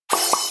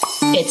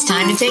It's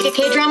time to take a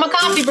K-drama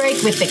coffee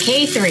break with the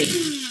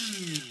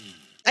K3.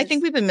 I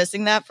think we've been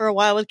missing that for a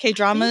while with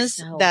K-dramas,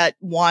 so. that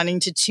wanting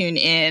to tune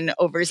in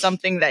over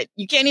something that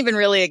you can't even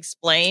really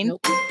explain. Nope.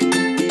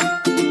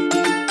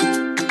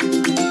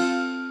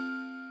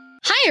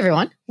 Hi,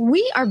 everyone.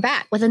 We are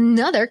back with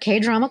another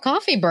K-drama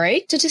coffee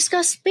break to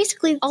discuss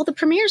basically all the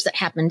premieres that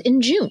happened in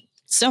June.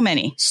 So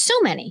many.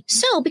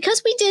 So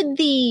because we did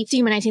the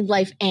Demon 19th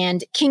Life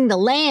and King the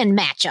Land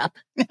matchup,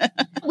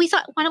 we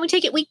thought, why don't we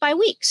take it week by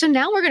week? So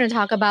now we're going to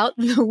talk about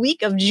the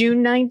week of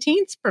June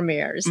 19th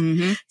premieres.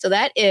 Mm-hmm. So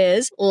that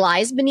is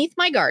Lies Beneath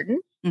My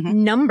Garden,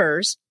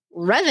 Numbers,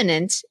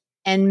 Revenant,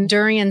 and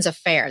Durian's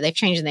Affair. They've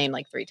changed the name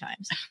like 3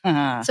 times.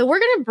 So we're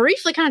going to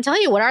briefly kind of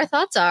tell you what our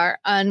thoughts are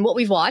on what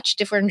we've watched,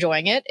 if we're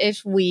enjoying it,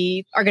 if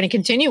we are going to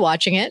continue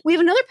watching it. We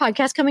have another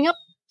podcast coming up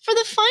for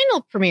the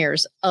final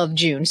premieres of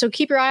June. So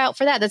keep your eye out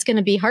for that. That's going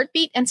to be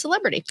Heartbeat and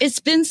Celebrity.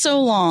 It's been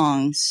so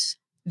long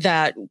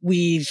that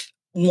we've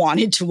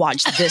wanted to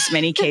watch this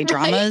many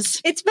K-dramas.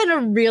 Right? It's been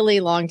a really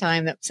long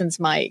time since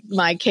my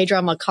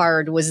K-drama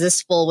card was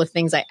this full with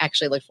things I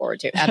actually look forward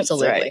to.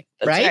 Absolutely.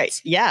 That's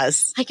right.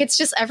 Yes. Like, it's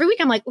just every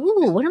week I'm like,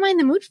 ooh, what am I in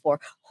the mood for?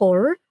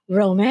 Horror,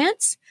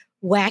 romance,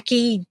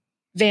 wacky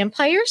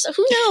vampires?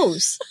 Who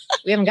knows?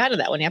 We haven't gotten to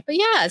that one yet, but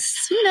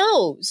yes, who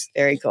knows?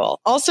 Very cool.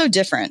 Also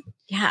different.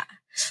 Yeah.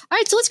 All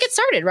right, so let's get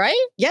started, right?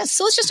 Yes.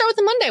 So let's just start with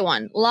the Monday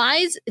one.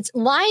 It's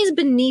Lies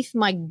Beneath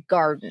My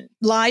Garden.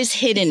 Lies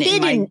hidden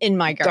in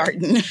my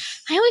garden.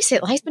 I always say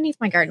Lies Beneath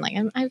My Garden.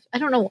 Like, I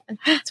don't know.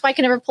 That's why I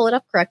can never pull it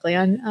up correctly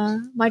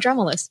on my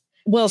drama list.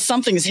 Well,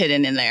 something's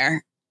hidden in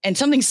there. And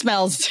something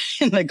smells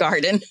in the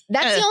garden.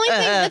 That's the only thing.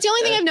 That's the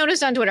only thing I've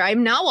noticed on Twitter.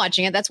 I'm not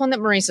watching it. That's one that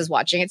Maurice is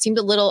watching. It seemed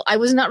a little. I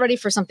was not ready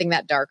for something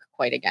that dark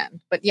quite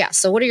again. But yeah.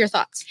 So, what are your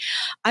thoughts?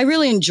 I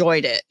really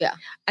enjoyed it. Yeah.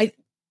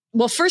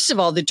 Well, first of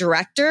all, the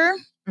director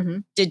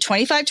did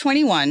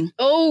 2521.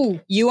 Oh,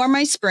 You Are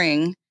My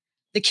Spring,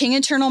 The King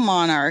Eternal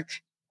Monarch,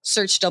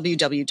 Search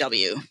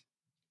WWW.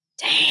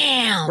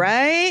 Damn.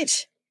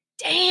 Right?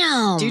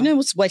 Damn. Do you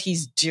know what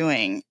he's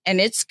doing? And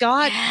it's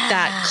got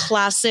that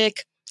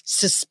classic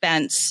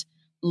suspense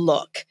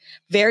look.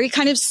 Very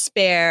kind of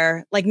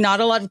spare, like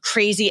not a lot of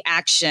crazy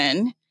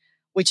action,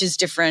 which is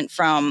different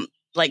from,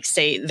 like,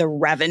 say, The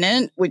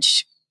Revenant,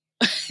 which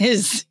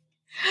is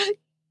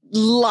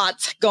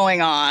lots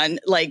going on,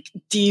 like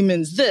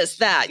demons, this,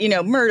 that,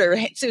 murder,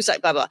 suicide,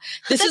 blah, blah.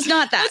 This is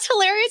not that. That's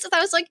hilarious. I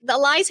was like, The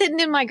Lies Hidden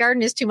in My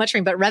Garden is too much for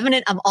me, but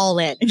Revenant, I'm all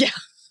in. Yeah.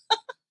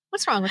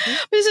 What's wrong with me?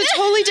 It's a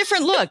totally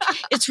different look.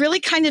 It's really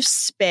kind of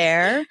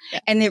spare,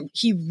 and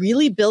he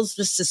really builds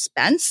the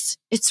suspense.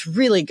 It's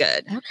really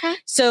good. Okay.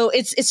 So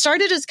it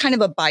started as kind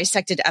of a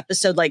bisected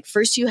episode. Like,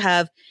 first you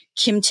have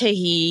Kim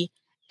Tae-hee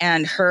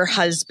and her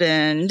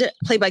husband,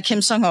 played by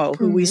Kim Sung-ho,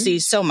 who we see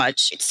so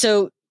much.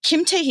 So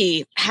Kim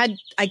Tae-hee had,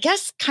 I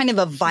guess, kind of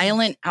a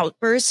violent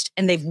outburst,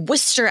 and they've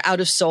whisked her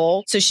out of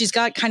Seoul. So she's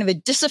got kind of a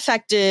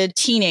disaffected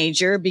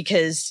teenager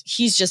because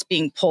he's just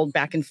being pulled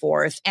back and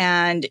forth,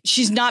 and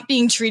she's not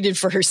being treated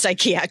for her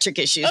psychiatric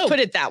issues. Put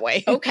it that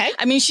way. Okay.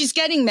 I mean, she's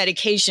getting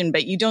medication,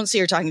 but you don't see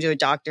her talking to a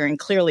doctor, and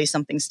clearly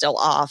something's still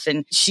off.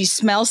 And she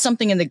smells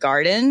something in the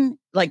garden.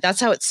 Like, that's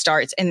how it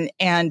starts.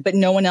 But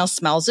no one else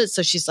smells it.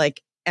 So she's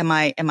like, Am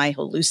I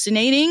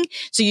hallucinating?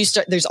 So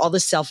there's all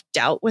this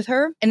self-doubt with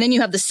her. And then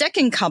you have the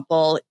second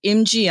couple,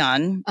 Im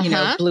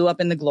Ji-yeon, blew up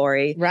in the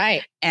glory.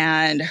 Right.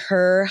 And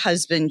her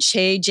husband,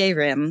 Chae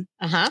Jae-rim,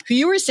 who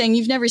you were saying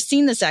you've never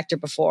seen this actor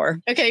before.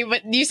 Okay,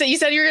 but you said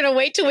you were going to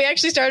wait till we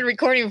actually started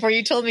recording before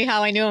you told me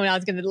how I knew him, and I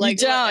was going to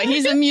like. You don't.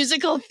 He's a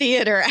musical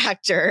theater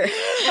actor.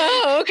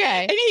 Oh,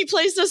 okay. And he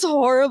plays this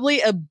horribly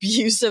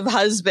abusive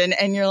husband,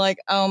 and you're like,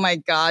 oh my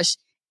gosh.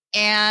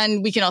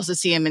 And we can also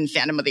see him in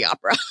Phantom of the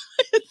Opera.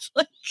 It's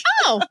like,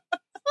 oh, well,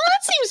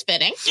 that seems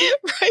fitting.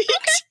 Right?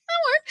 Okay,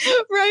 that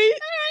works. Right?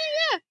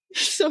 Yeah.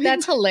 So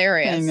that's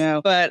hilarious. I know.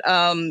 But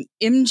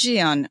Im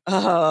Ji-yeon.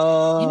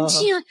 Oh. Im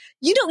Ji-yeon.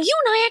 You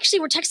and I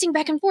actually were texting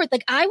back and forth.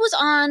 Like, I was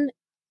on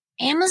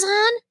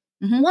Amazon,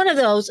 one of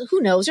those.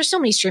 Who knows? There's so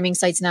many streaming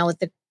sites now with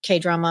the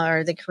K-drama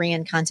or the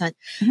Korean content.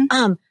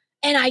 And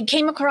I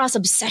came across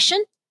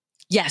Obsession.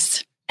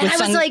 Yes. And I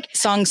was like,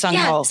 Song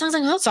Sung-ho. Song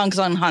Sung-ho. Song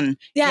Sung-hun.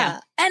 Yeah.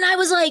 And I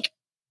was like,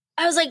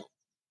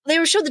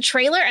 they showed the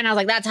trailer, and I was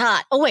like, that's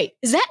hot. Oh, wait,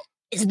 is that,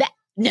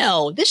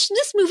 no, this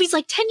movie's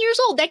like 10 years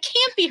old. That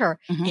can't be her.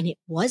 And it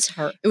was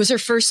her. It was her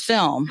first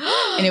film,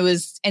 and it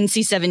was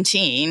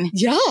NC-17.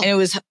 Yeah. And it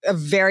was a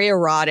very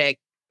erotic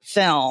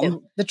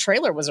film. The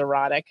trailer was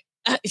erotic.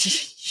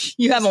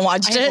 You haven't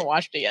watched it? I haven't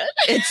watched it yet.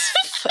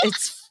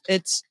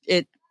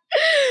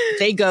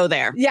 They go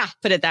there. Yeah.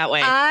 Put it that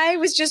way. I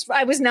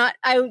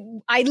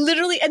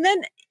literally, and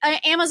then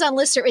Amazon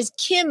lister is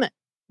Kim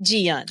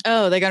Ji-yeon.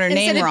 Oh, they got her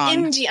name wrong.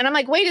 Im Ji, and I'm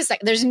like, wait a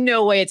second. There's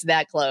no way it's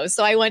that close.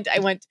 So I went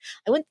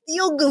the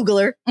old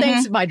Googler.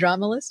 Thanks to my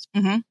drama list.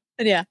 And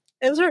yeah,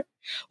 it was her.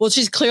 Well,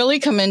 she's clearly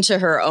come into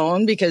her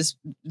own because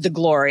The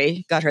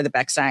Glory got her the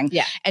Baeksang.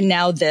 Yeah. And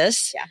now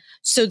this. Yeah.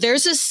 So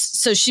there's this,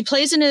 so she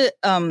plays an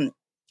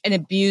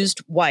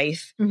abused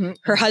wife.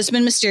 Her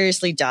husband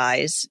mysteriously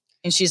dies.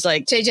 And she's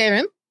like, Chae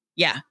Jae-rim?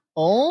 Yeah.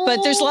 Oh.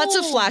 But there's lots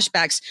of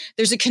flashbacks.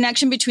 There's a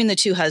connection between the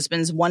two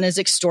husbands. One is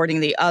extorting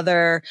the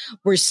other.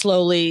 We're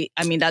slowly,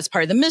 I mean, that's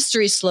part of the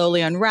mystery,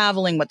 slowly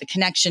unraveling what the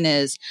connection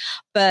is.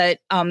 But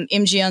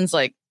Im Ji-yeon's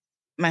like,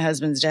 my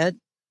husband's dead.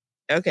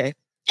 Okay.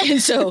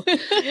 And so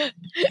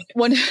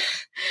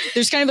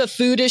there's kind of a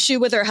food issue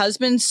with her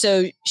husband.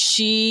 So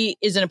she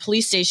is in a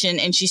police station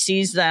and she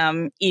sees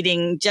them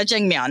eating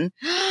jjajangmyeon.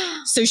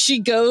 So she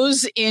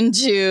goes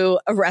into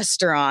a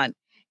restaurant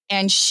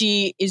and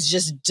she is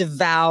just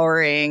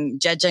devouring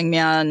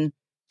jjajangmyeon,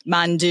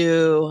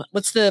 mandu.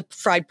 What's the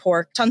fried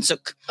pork?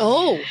 Tansuk.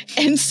 Oh.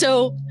 And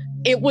so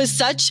it was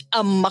such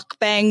a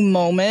mukbang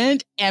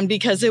moment. And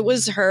because it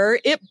was her,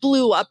 it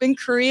blew up in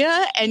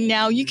Korea. And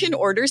now you can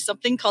order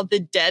something called the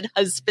Dead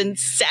Husband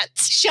Set.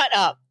 Shut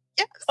up.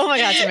 Yes. Oh my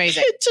God, it's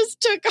amazing. It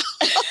just took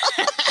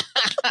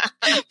off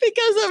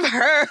because of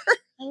her.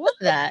 I love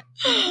that.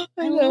 I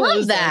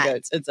love that. So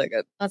good. It's so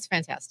good. That's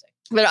fantastic.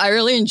 But I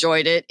really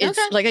enjoyed it. It's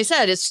Okay. like I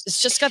said, it's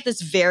just got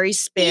this very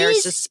spare,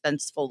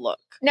 suspenseful look.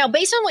 Now,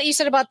 based on what you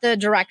said about the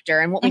director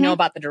and what we know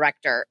about the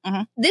director,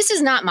 this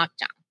is not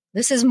makjang.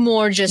 This is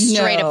more just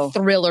straight up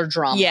thriller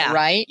drama,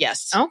 right?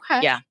 Yes.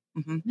 Okay. Yeah.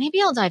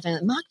 Maybe I'll dive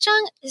in.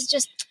 Makjang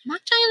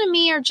and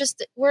me are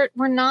just, we're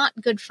not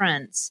good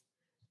friends.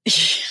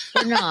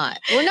 We're not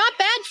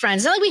bad friends.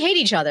 It's not like we hate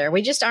each other.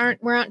 We just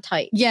aren't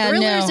tight. Yeah.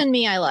 Thrillers and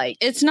me, I like.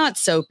 It's not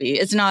soapy.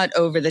 It's not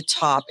over the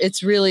top.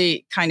 It's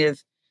really kind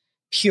of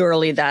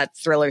purely that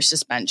thriller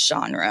suspense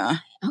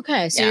genre.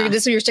 Okay. So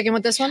you're sticking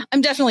with this one?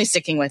 I'm definitely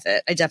sticking with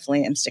it. I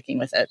definitely am sticking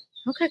with it.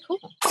 Okay, cool.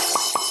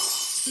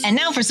 And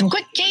now for some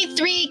quick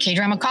K3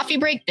 K-drama coffee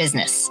break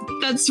business.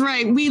 That's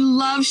right. We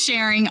love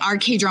sharing our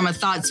K-drama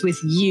thoughts with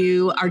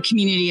you, our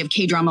community of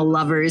K-drama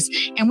lovers.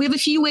 And we have a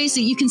few ways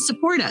that you can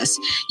support us.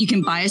 You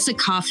can buy us a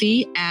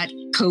coffee at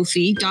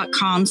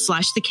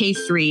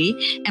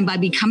ko-fi.com/theK3. And by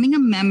becoming a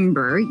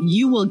member,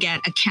 you will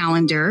get a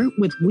calendar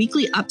with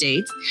weekly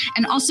updates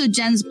and also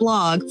Jen's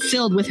blog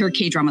filled with her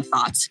K-drama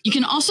thoughts. You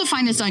can also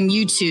find us on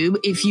YouTube.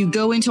 If you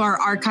go into our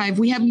archive,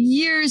 we have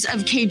years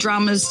of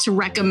K-dramas to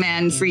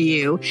recommend for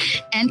you.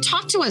 And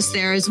talk to us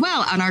there as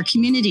well on our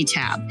community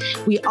tab.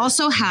 We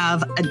also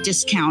have a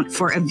discount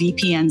for a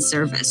VPN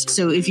service.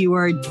 So if you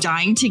are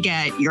dying to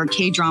get your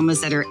K-dramas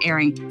that are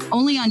airing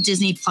only on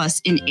Disney Plus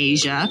in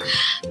Asia,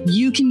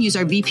 you can use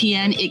our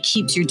VPN. It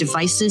keeps your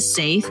devices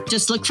safe.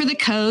 Just look for the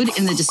code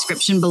in the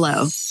description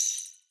below.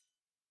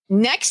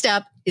 Next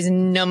up is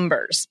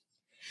numbers.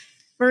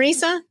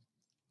 Marisa,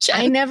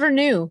 I never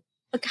knew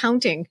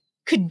accounting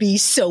could be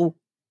so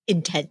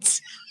intense.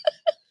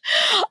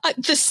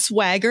 The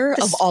swagger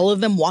of all of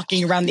them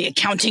walking around the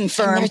accounting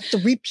firm. And their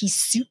three-piece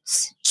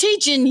suits. Chae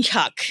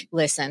Jin-hyuk.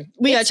 Listen.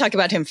 We got to talk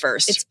about him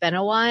first. It's been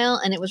a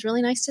while, and it was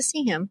really nice to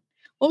see him.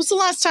 What was the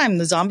last time?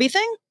 The zombie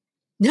thing?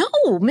 No,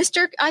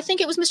 I think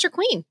it was Mr.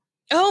 Queen.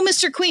 Oh,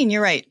 Mr. Queen.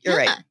 You're right. You're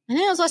right. I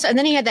think it was last time. And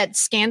then he had that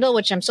scandal,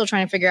 which I'm still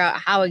trying to figure out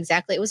how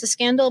exactly it was a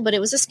scandal, but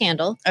it was a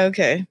scandal.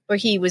 Okay. Where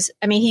he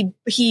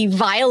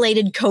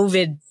violated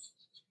COVID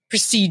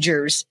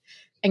procedures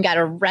and got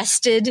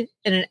arrested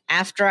in an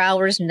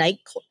after-hours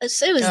nightclub.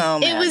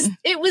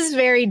 It was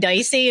very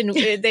dicey, and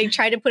they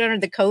tried to put it under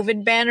the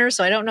COVID banner.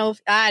 So I don't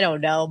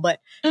know, but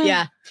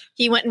yeah,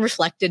 he went and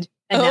reflected,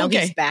 and now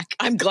he's back.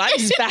 I'm glad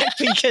he's back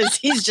because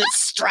he's just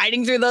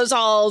striding through those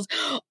halls,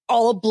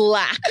 all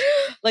black,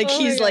 like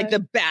he's like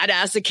the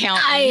badass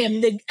accountant. I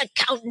am the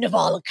accountant of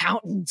all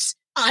accountants.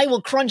 I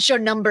will crunch your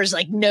numbers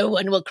like no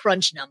one will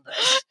crunch numbers,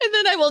 and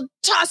then I will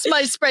toss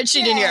my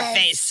spreadsheet in your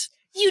face.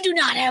 You do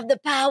not have the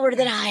power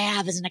that I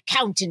have as an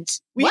accountant.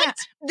 What? Yeah.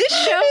 This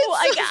show,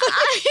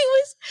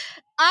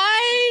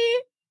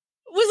 I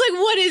was like,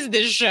 what is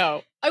this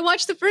show? I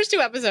watched the first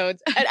 2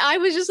 episodes and I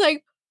was just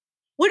like,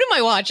 what am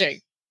I watching?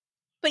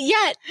 But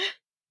yet,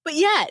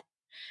 I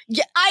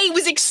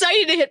was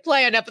excited to hit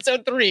play on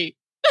episode 3.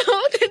 I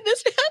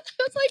was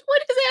like,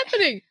 what is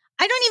happening?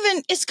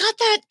 It's got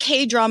that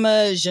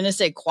K-drama je ne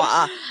sais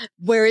quoi,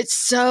 where it's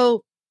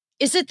so,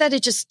 is it that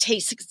it just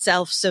takes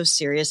itself so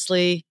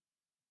seriously?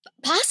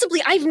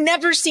 Possibly. I've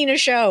never seen a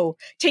show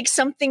take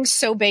something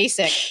so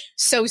basic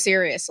so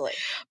seriously.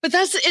 But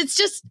it's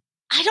just,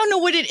 I don't know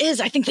what it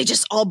is. I think they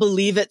just all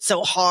believe it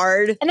so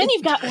hard. And then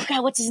you've got,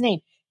 what's his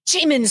name?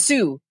 Jae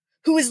Soo,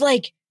 who is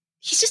like,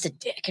 he's just a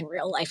dick in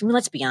real life. I mean,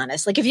 let's be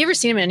honest. Like, have you ever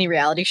seen him in any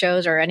reality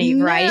shows or any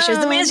variety shows?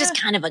 The man's just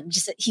kind of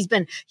he's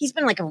been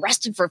like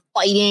arrested for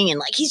fighting, and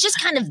like he's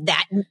just kind of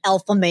that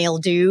alpha male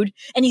dude.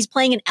 And he's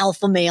playing an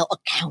alpha male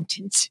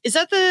accountant. Is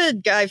that the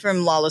guy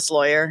from Lawless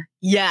Lawyer?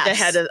 Yeah. The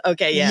head of,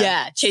 okay, yeah.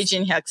 Yeah. Chae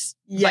Jin-hyuk's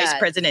vice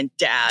president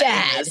dad.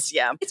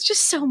 Yeah. It's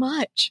just so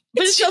much.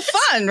 But it's so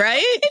fun,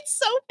 right? It's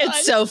so fun.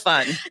 It's so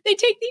fun. They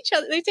take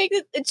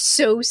it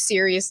so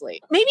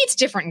seriously. Maybe it's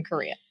different in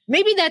Korea.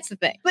 Maybe that's the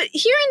thing. But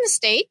here in the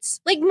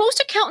States, like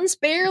most accountants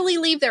barely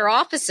leave their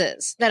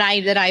offices that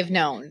I've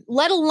known,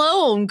 let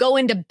alone go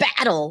into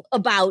battle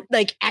about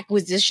like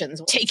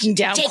acquisitions. Taking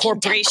down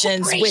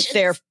corporations with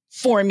their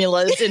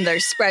formulas in their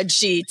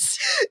spreadsheets.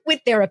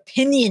 With their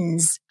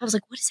opinions. I was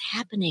like, what is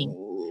happening?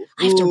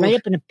 I have to write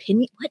up an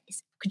opinion. What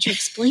is could you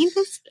explain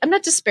this? I'm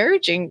not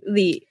disparaging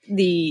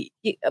the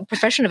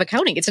profession of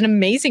accounting. It's an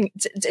amazing,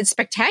 it's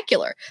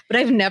spectacular, but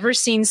I've never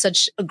seen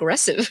such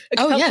aggressive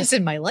accountants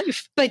in my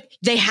life. But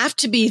they have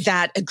to be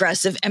that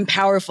aggressive and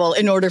powerful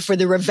in order for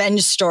the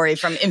revenge story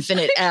from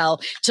Infinite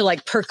L to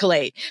like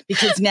percolate.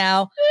 Because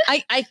now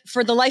I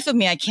for the life of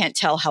me, I can't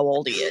tell how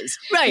old he is.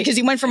 Right. Because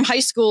he went from high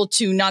school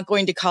to not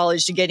going to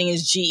college to getting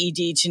his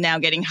GED to now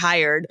getting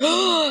hired.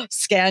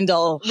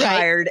 Scandal. Right.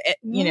 Hired,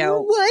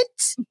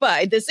 what?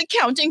 By this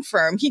accounting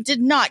firm. He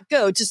did not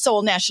go to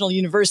Seoul National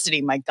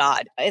University. My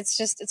God.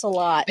 It's a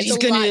lot. He's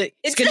going to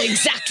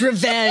exact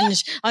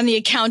revenge on the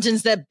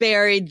accountants that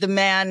buried the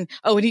man.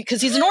 Oh,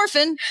 because he's an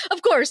orphan.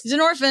 Of course. He's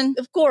an orphan.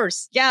 Of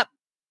course. Yep.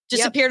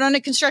 Disappeared on a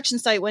construction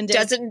site one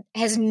day.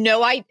 Has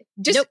no idea.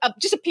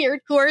 Disappeared.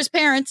 Who are his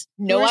parents?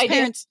 No idea.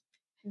 Parents?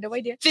 No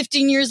idea.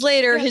 15 years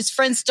later, his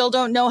friends still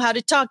don't know how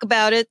to talk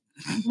about it.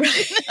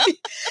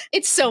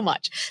 It's so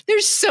much.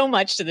 There's so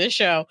much to this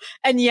show.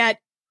 And yet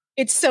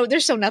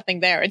there's so nothing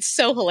there. It's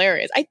so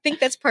hilarious. I think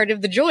that's part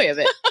of the joy of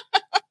it.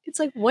 It's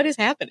like, what is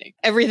happening?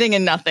 Everything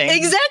and nothing.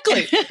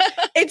 Exactly.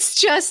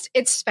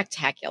 It's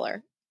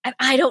spectacular. And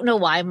I don't know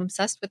why I'm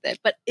obsessed with it,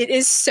 but it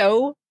is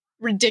so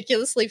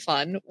ridiculously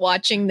fun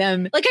watching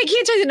them. Like, I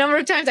can't tell you the number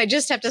of times I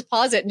just have to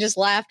pause it and just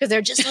laugh because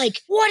they're just like,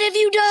 what have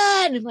you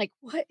done? I'm like,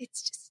 what?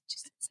 It's just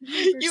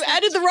you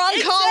added the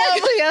wrong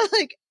column. Yeah,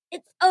 like,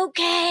 it's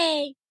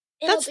okay.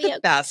 That's the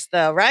best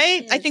though,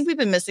 right? I think we've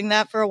been missing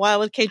that for a while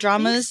with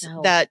K-dramas,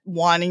 that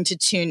wanting to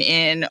tune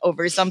in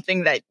over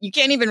something that you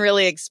can't even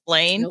really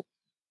explain. Nope.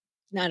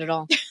 Not at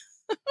all.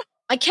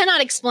 I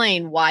cannot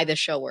explain why this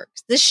show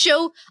works. This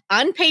show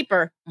on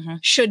paper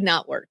should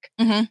not work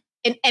in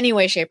any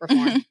way, shape, or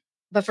form.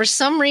 But for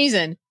some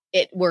reason,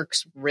 it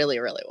works really,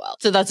 really well.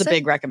 So that's a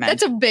big recommend.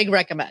 That's a big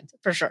recommend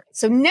for sure.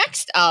 So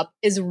next up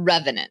is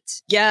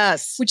Revenant.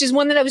 Yes. Which is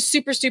one that I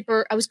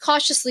was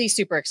cautiously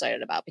super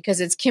excited about because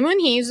it's Kim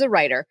Eun-hee, who's the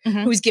writer,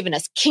 who's given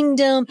us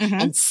Kingdom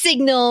and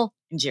Signal.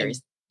 And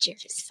Jerry's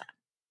fun.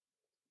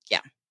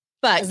 Yeah.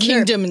 But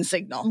Kingdom and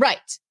Signal. Right.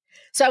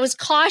 So I was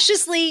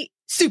cautiously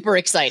super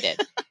excited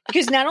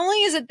because not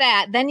only is it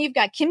that, then you've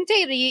got Kim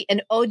Tae-ri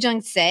and Oh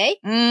Jung-se.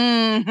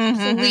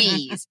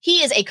 Please.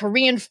 He is a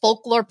Korean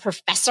folklore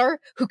professor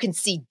who can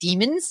see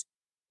demons.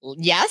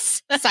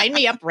 Yes, sign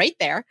me up right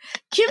there.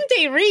 Kim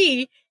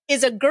Tae-ri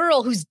is a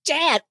girl whose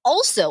dad,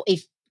 also a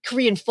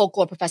Korean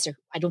folklore professor,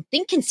 who I don't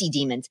think can see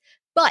demons,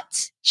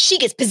 but she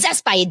gets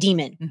possessed by a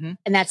demon.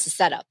 And that's the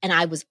setup. And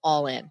I was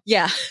all in.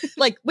 Yeah.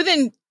 Like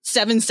within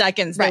 7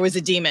 seconds, there was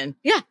a demon.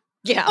 Yeah.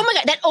 Yeah. Oh my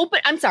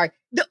God. I'm sorry.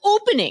 The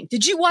opening.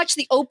 Did you watch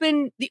the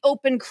open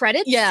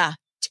credits? Yeah.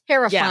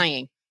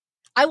 Terrifying.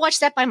 Yeah. I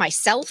watched that by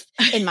myself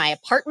in my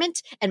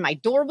apartment and my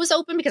door was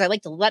open because I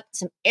like to let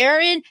some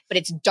air in, but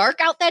it's dark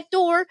out that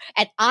door.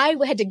 And I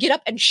had to get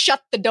up and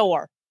shut the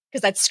door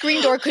because that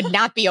screen door could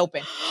not be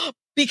open.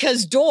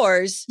 Because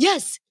doors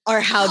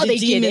are how the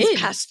demons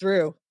pass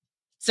through.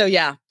 So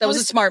yeah, that was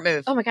a smart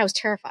move. Oh my God, I was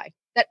terrified.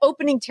 That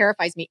opening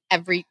terrifies me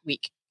every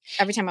week.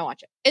 Every time I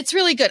watch it. It's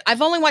really good.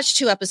 I've only watched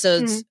 2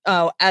 episodes.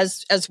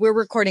 As we're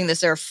recording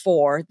this, there are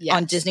 4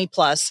 on Disney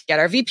Plus. Get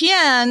our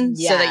VPN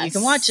so that you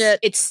can watch it.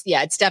 It's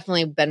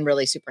definitely been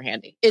really super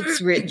handy.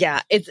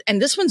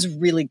 And this one's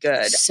really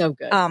good. So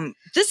good.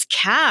 This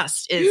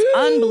cast is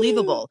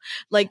unbelievable.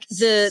 Like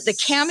the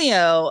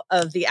cameo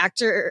of the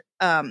actor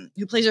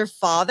who plays her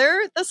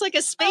father. That's like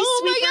a space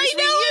sweepers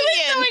reunion.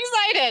 I was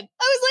so excited.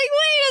 I was like,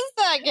 wait a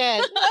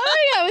second.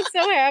 I was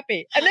so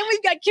happy. And then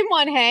we've got Kim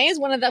Won-hee as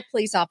one of the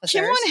police officers.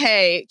 Kim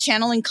Won-hee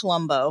channeling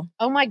Columbo.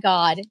 Oh my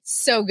God.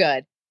 So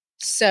good.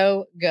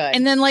 So good.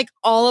 And then like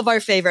all of our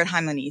favorite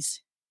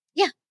harmonies.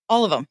 Yeah.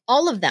 All of them.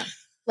 All of them.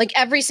 Like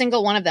every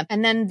single one of them.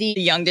 And then the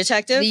young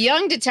detective. The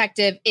young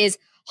detective is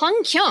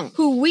Hong Kyung,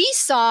 who we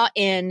saw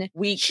in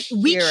Weak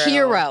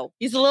Hero.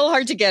 He's a little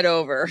hard to get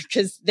over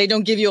because they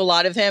don't give you a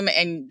lot of him,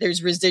 and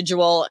there's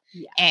residual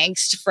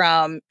angst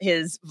from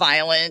his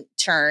violent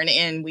turn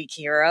in Weak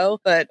Hero.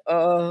 But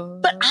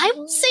I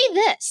will say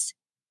this.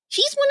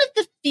 He's one of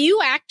the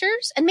few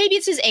actors, and maybe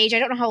it's his age. I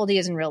don't know how old he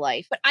is in real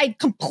life, but I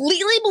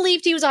completely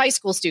believed he was a high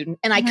school student,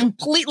 and I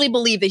completely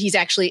believe that he's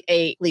actually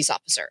a police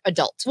officer,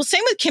 adult. Well,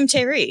 same with Kim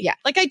Tae-ri. Yeah.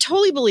 Like, I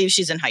totally believe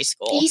she's in high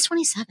school. He's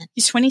 27.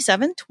 He's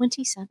 27?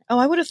 27. Oh,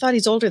 I would have thought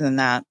he's older than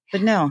that,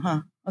 but no,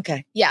 huh?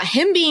 Okay. Yeah,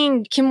 him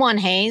being Kim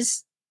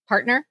Won-hee's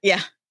partner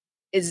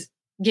is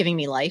giving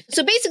me life.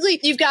 So basically,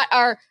 you've got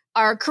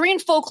our Korean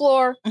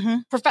folklore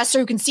professor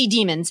who can see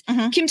demons.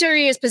 Kim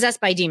Tae-ri is possessed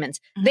by demons.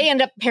 They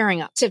end up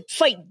pairing up to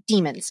fight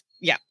demons.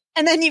 Yeah.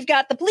 And then you've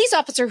got the police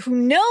officer who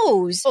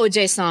knows Oh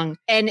Jae-sung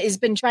and has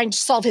been trying to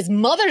solve his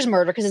mother's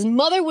murder because his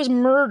mother was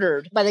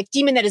murdered by the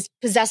demon that is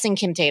possessing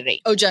Kim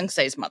Tae-ri. Oh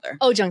Jung-se's mother.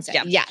 Oh Jung-se,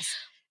 yes.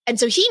 And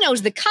so he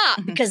knows the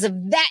cop because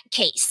of that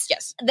case.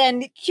 Yes.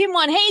 Then Kim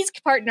Won-hee's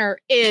partner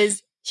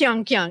is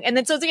Hyung Kyung. And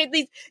then so it's like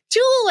these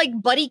 2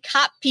 like buddy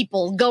cop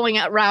people going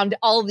around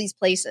all of these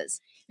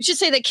places. We should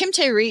say that Kim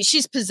Tae-ri,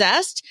 she's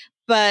possessed,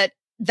 but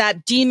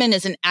that demon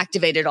isn't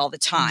activated all the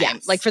time.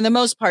 Yes. Like for the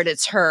most part,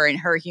 it's her and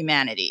her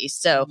humanity.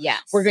 So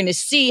we're going to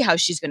see how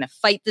she's going to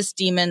fight this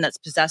demon that's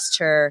possessed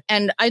her.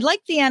 And I like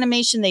the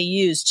animation they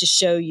use to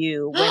show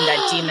you when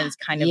that demon's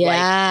kind of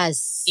like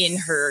in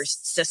her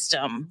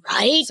system.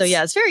 Right. So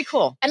yeah, it's very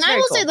cool. And I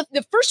will say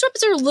the first 2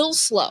 episodes are a little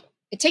slow.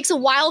 It takes a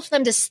while for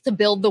them to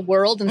build the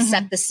world and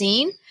set the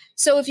scene.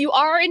 So if you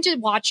are into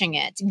watching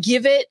it,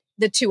 give it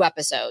the 2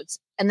 episodes.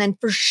 And then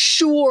for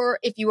sure,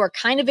 if you are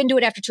kind of into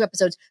it after 2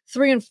 episodes,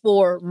 3 and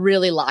 4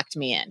 really locked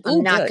me in.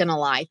 I'm not going to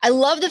lie. I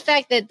love the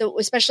fact that,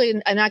 especially,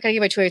 I'm not going to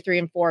give it 2, 3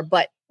 and 4,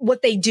 but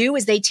what they do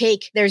is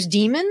there's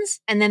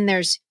demons and then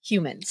there's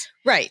humans.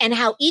 Right. And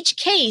how each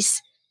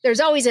case, there's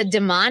always a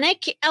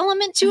demonic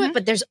element to it,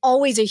 but there's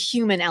always a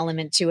human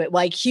element to it.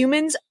 Like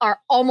humans are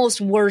almost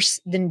worse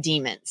than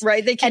demons.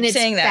 Right. They keep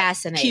saying that.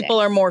 Fascinating. People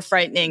are more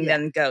frightening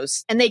than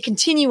ghosts. And they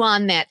continue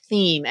on that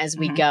theme as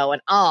we go.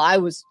 And I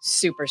was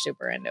super,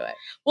 super into it.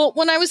 Well,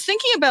 when I was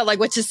thinking about like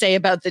what to say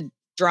about the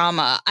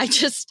drama, I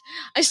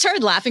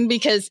started laughing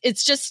because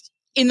it's just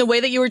in the way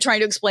that you were trying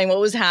to explain what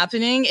was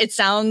happening. It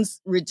sounds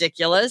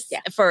ridiculous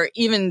for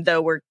even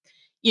though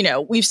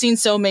we've seen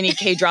so many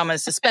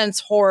K-dramas,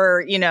 suspense,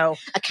 horror,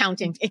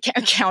 accounting,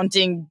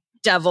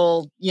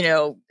 devil,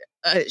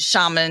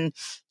 shaman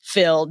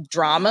filled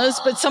dramas.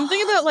 But something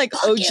about like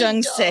Oh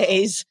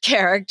Jung-se's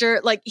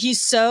character, like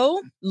he's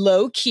so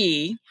low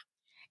key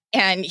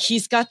and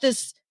he's got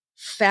this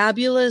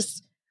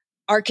fabulous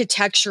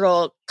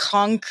architectural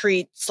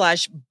concrete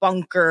 /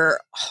 bunker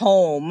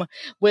home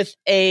with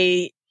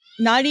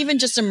not even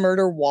just a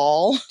murder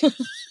wall.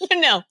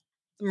 No.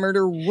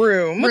 Murder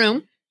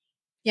room.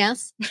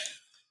 Yes.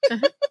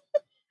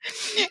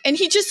 And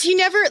he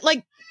never,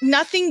 like,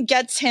 nothing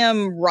gets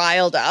him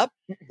riled up.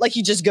 Like,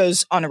 he just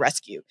goes on a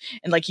rescue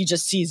and, like, he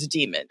just sees a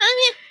demon.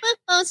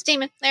 It's a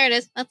demon. There it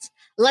is.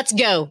 Let's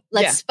go.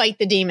 Let's fight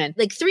the demon.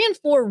 Like, 3 and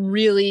 4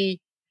 really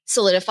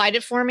solidified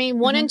it for me.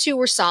 1 and 2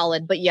 were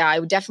solid, but I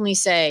would definitely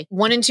say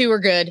 1 and 2 were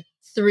good.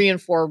 3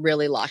 and 4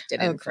 really locked it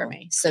in for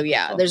me. So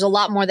there's a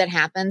lot more that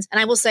happens.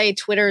 And I will say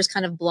Twitter is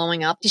kind of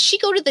blowing up. Did she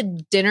go to the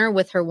dinner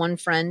with her one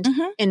friend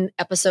in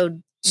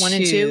episode 1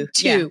 and 2?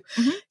 2.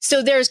 Yeah.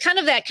 So there's kind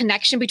of that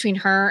connection between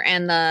her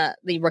and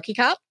the rookie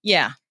cop.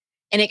 Yeah.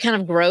 And it kind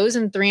of grows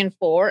in 3 and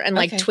 4. And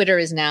like Twitter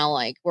is now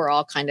like, we're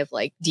all kind of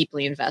like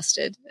deeply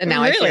invested. And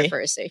now I fear for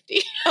his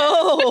safety.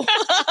 Oh.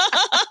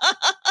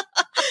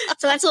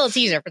 So that's a little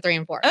teaser for 3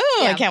 and 4.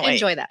 Oh, I can't wait.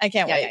 Enjoy that. I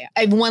can't wait. Yeah.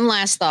 I have one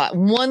last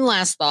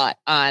thought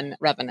on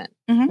Revenant.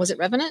 Was it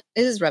Revenant?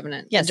 It is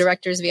Revenant. Yes. The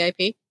director's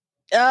VIP.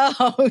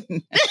 Oh.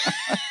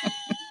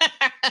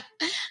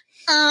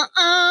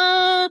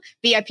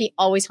 VIP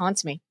always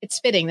haunts me. It's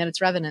fitting that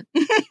it's Revenant.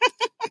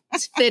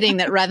 It's fitting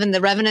that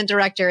the Revenant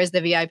director is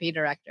the VIP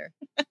director.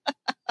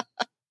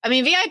 I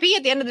mean, VIP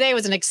at the end of the day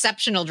was an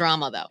exceptional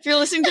drama, though. If you're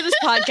listening to this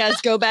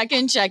podcast, go back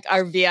and check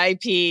our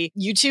VIP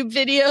YouTube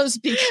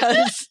videos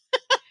because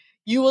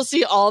you will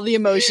see all the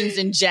emotions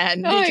in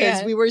Jen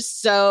because we were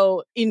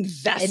so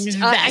invested.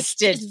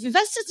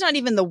 Invested's not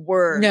even the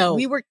word. No.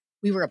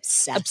 We were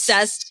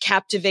obsessed,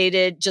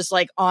 captivated, just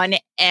like on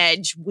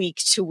edge week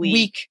to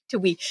week.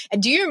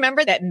 And do you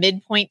remember that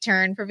midpoint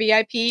turn for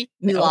VIP?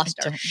 We lost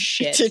our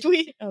shit. Did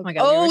we? Oh my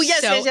God. Oh, we were yes,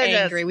 so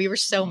yes. angry. We were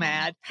so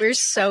mad. We were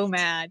so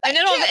mad. I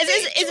don't know.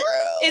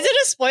 Is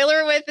it a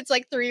spoiler if it's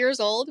like 3 years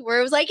old where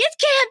it was like, it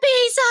can't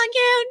be Sung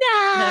Yoon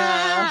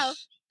No.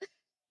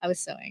 I was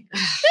so angry.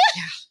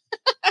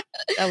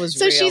 That was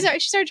so real.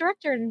 she's our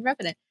director in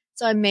Revenant.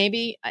 So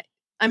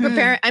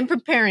I'm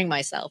preparing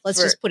myself.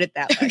 Let's just put it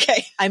that way.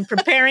 Okay. I'm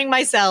preparing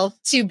myself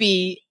to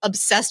be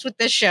obsessed with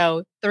this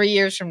show 3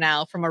 years from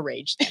now from a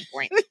rage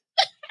standpoint.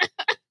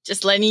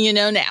 Just letting you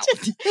know now.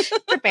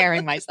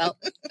 Preparing myself.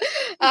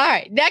 All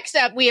right. Next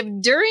up, we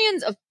have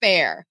Durian's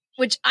Affair,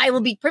 which I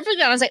will be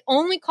perfectly honest, I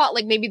only caught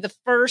like maybe the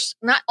first,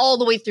 not all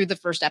the way through the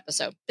first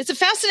episode. It's a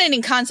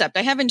fascinating concept.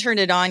 I haven't turned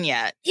it on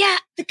yet. Yeah.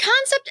 The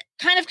concept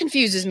kind of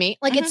confuses me.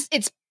 Like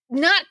it's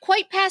not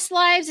quite past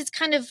lives. It's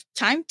kind of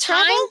time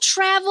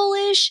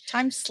travel-ish.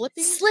 Time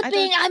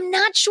slipping. I'm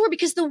not sure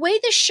because the way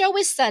the show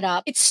is set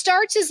up, it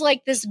starts as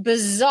like this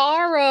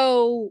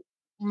bizarro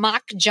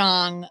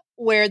makjang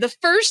where the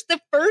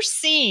first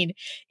scene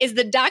is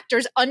the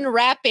doctors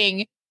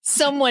unwrapping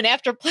someone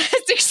after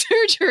plastic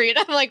surgery. And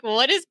I'm like,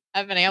 what is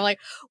happening? I'm like,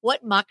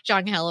 what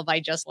makjang hell have I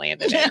just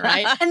landed in,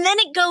 right? And then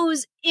it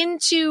goes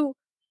into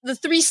the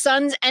 3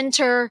 sons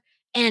enter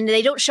and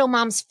they don't show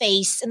mom's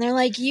face. And they're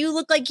like, you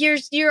look like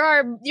you're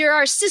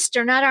our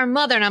sister, not our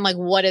mother. And I'm like,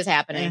 what is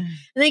happening? And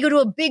they go to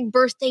a big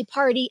birthday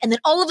party. And then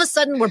all of a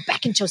sudden we're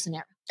back in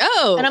Chosunera.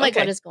 Oh, and I'm like,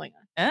 what is going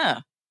on?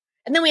 Yeah.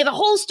 And then we have a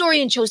whole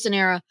story in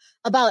Chosunera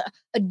about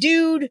a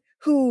dude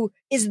who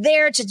is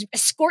there to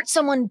escort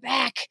someone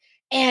back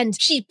and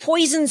she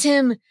poisons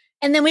him.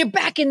 And then we're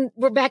back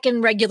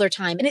in regular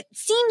time. And it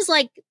seems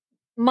like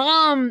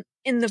mom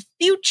in the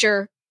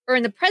future or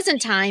in the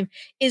present time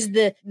is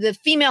the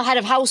female head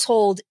of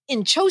household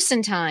in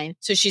Chosun time.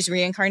 So she's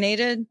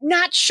reincarnated?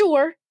 Not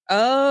sure.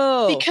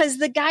 Oh. Because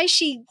the guy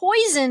she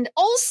poisoned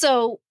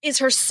also is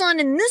her son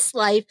in this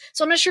life.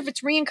 So I'm not sure if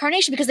it's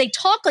reincarnation because they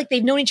talk like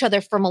they've known each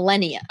other for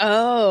millennia.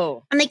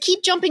 Oh. And they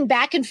keep jumping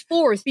back and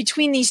forth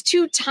between these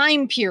two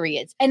time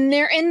periods. And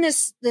they're in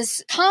this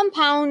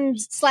compound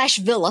 /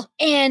 villa.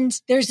 And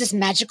there's this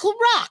magical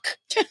rock.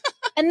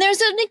 And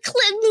there's an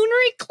lunar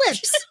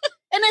eclipse.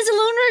 And as the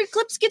lunar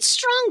eclipse gets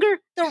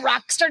stronger, the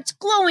rock starts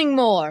glowing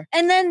more.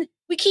 And then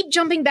we keep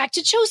jumping back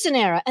to Chosen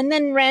era. And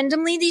then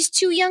randomly, these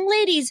two young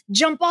ladies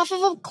jump off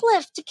of a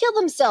cliff to kill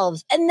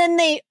themselves. And then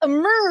they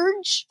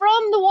emerge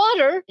from the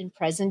water in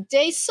present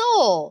day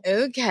Seoul.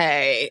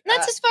 Okay. And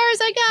that's as far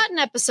as I got in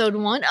episode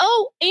 1.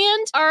 Oh,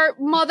 and our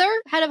mother,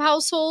 head of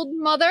household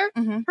mother,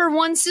 her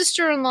one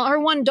sister-in-law, her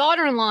one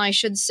daughter-in-law, I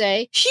should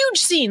say, huge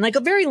scene, like a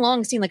very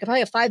long scene, like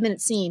probably a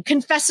 5-minute scene,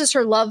 confesses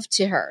her love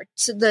to her.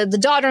 So the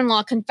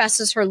daughter-in-law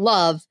confesses her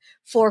love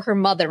for her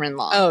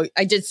mother-in-law. Oh,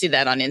 I did see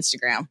that on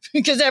Instagram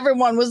because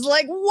everyone was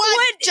like,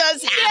 what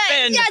just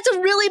happened? Yeah, it's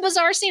a really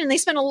bizarre scene and they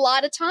spend a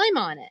lot of time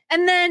on it.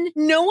 And then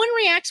no one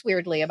reacts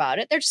weirdly about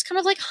it. They're just kind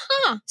of like,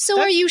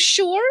 so are you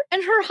sure?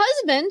 And her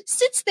husband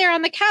sits there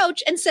on the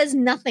couch and says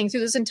nothing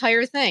through this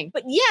entire thing.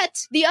 But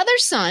yet the other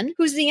son,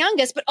 who's the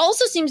youngest, but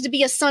also seems to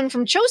be a son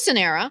from Chosen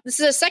era, this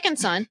is a second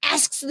son,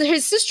 asks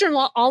his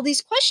sister-in-law all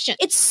these questions.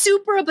 It's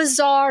super a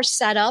bizarre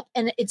setup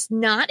and it's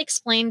not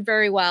explained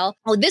very well.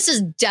 Oh, this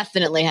is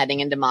definitely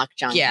heading into Mock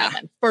John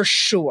Kamen, for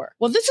sure.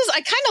 Well,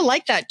 I kind of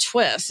like that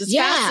twist. It's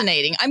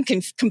fascinating. I'm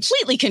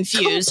completely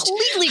confused.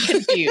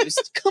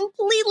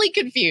 Completely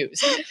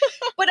confused.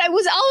 But I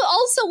was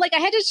also like, I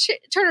had to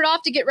turn it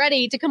off to get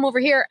ready to come over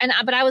here.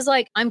 But I was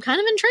like, I'm kind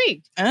of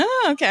intrigued.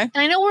 Oh, okay. And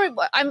I know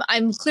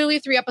I'm clearly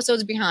 3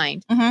 episodes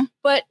behind,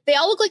 but they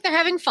all look like they're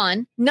having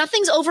fun.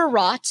 Nothing's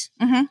overwrought.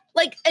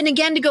 Like, and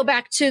again, to go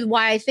back to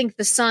why I think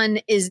the son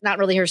is not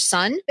really her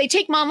son. They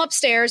take mom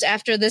upstairs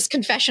after this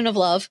confession of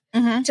love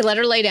to let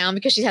her lay down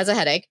because she has a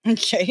headache.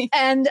 Okay.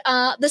 And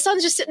the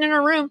son's just sitting in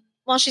her room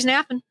while she's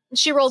napping. And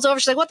she rolls over.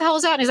 She's like, what the hell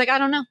is that? And he's like, I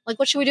don't know. Like,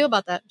 what should we do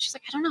about that? She's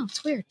like, I don't know.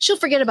 It's weird. She'll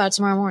forget about it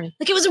tomorrow morning.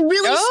 Like, it was a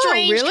really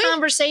strange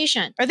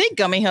conversation. Are they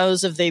gummy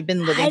hoes if they've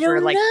been living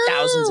for like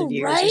thousands of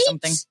years or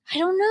something? I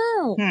don't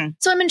know.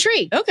 So I'm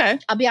intrigued. Okay.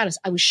 I'll be honest.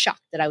 I was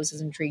shocked that I was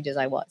as intrigued as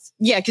I was.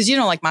 Yeah, because you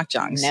don't like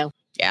makjangs. No.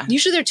 Yeah.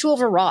 Usually they're too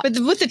overwrought. But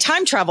with the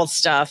time travel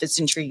stuff, it's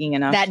intriguing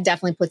enough. That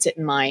definitely puts it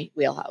in my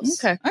wheelhouse.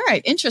 Okay. All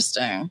right.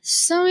 Interesting.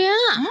 So,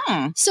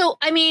 yeah. So,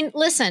 I mean,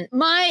 listen,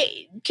 my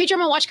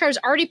K-drama watch card is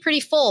already pretty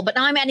full, but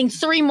now I'm adding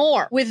 3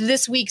 more with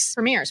this week's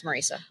premieres,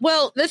 Marisa.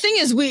 Well, the thing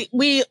is,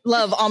 we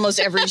love almost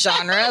every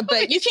genre,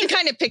 but you can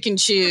kind of pick and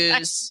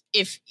choose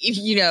if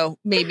you know,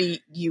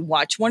 maybe you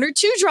watch 1 or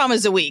 2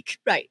 dramas a week.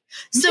 Right.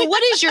 So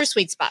what is your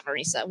sweet spot,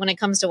 Marisa, when it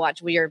comes to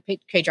watch your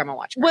K-drama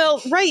watch card?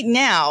 Well, right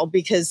now,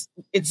 because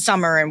it's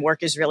summer and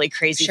work is really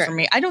crazy for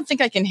me, I don't think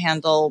I can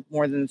handle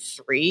more than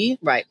 3.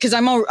 Right. Because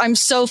I'm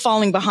so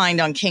falling behind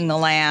on King the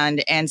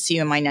Land and See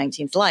You in My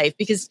 19th Life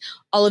because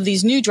all of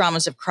these new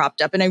dramas have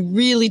cropped up. And I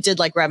really did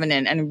like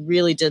Revenant and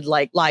really did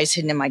like Lies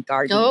Hidden in My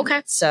Garden. Oh,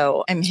 okay.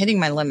 So I'm hitting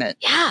my limit.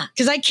 Yeah.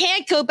 Because I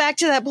can't go back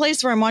to that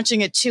place where I'm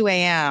watching at 2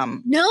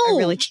 a.m. No. I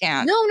really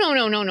can't. No.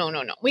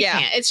 We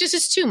can't.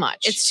 It's too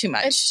much. It's too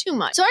much. It's too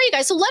much. So all right, you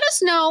guys. So let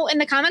us know in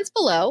the comments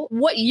below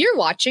what you're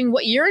watching,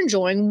 what you're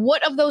enjoying,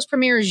 what of those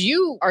premieres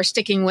you are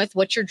sticking with,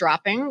 what you're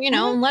dropping, you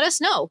know, and let us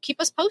know.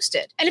 Keep us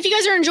posted. And if you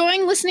guys are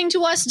enjoying listening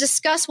to us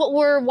discuss what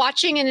we're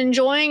watching and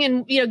enjoying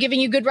and, you know, giving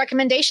you good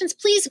recommendations,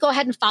 please go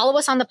ahead and follow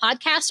us on the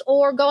podcast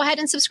or go ahead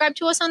and subscribe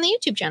to us on the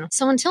YouTube channel.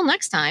 So until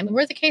next time,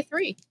 we're the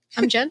K3.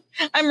 I'm Jen.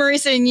 I'm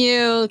Marisa and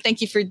you.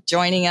 Thank you for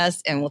joining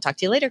us and we'll talk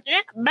to you later.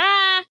 Yeah,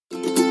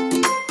 bye.